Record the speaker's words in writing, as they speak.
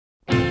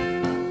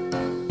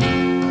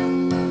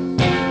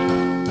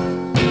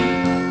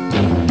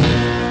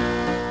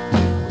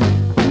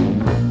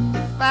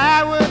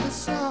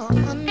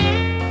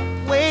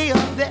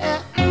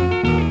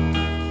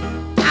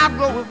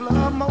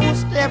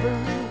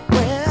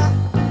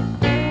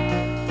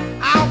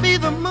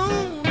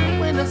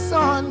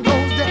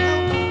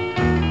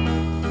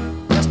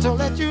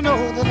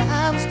know that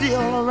I'm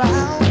still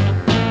around.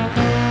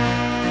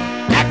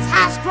 That's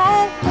how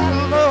strong my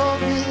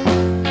love is.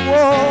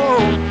 Whoa,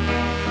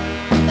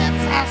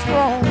 that's how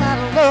strong my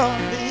love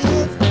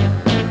is.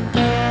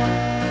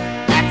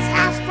 That's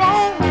how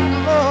strong my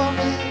love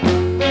is,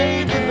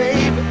 baby,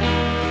 baby.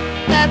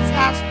 That's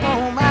how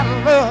strong my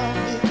love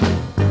is.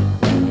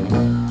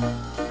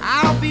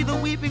 I'll be the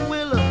weeping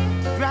willow,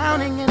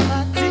 drowning in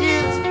my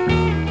tears,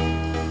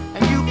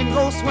 and you can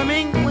go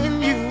swimming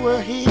when you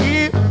were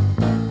here.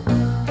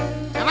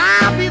 And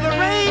I'll be the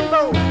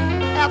rainbow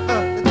after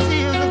the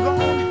tears are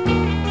gone,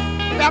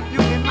 wrap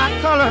you in my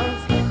colors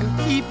and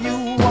keep you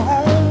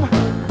warm.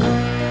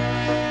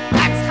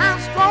 That's how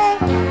strong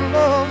my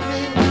love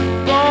is,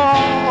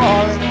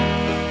 darling.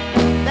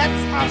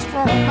 That's how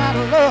strong my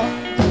love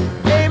is,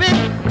 baby.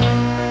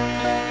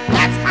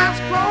 That's how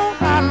strong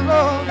my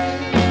love is.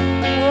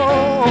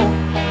 Whoa,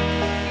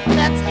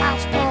 that's how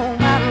strong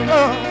my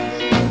love is.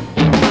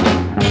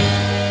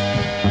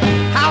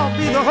 I'll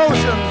be the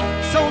ocean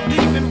so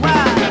deep and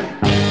wide,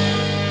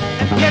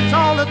 and catch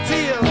all the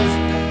tears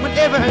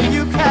whenever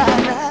you cry.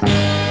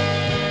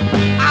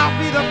 I'll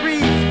be the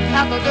breeze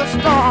after the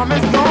storm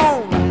is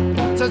gone,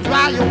 to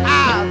dry your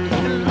eyes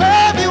and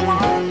love you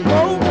on.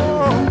 Oh,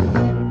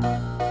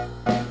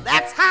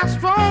 that's how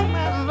strong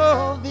my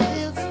love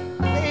is,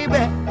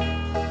 baby.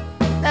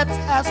 That's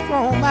how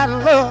strong my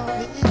love is.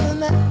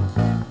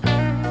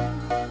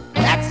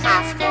 That's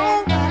how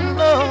strong my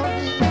love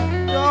is,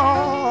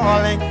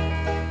 darling.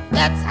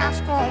 That's how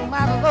strong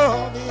my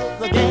love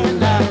is again.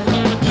 That's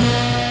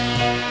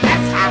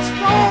how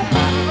strong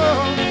my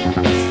love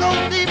is, so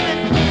deep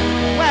and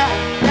wide.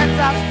 That's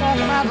how strong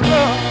my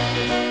love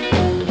is.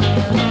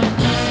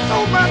 So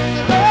much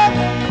love,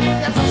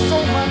 there's so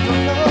much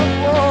love.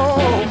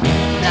 Whoa,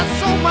 there's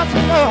so much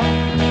love,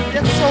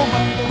 there's so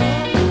much love.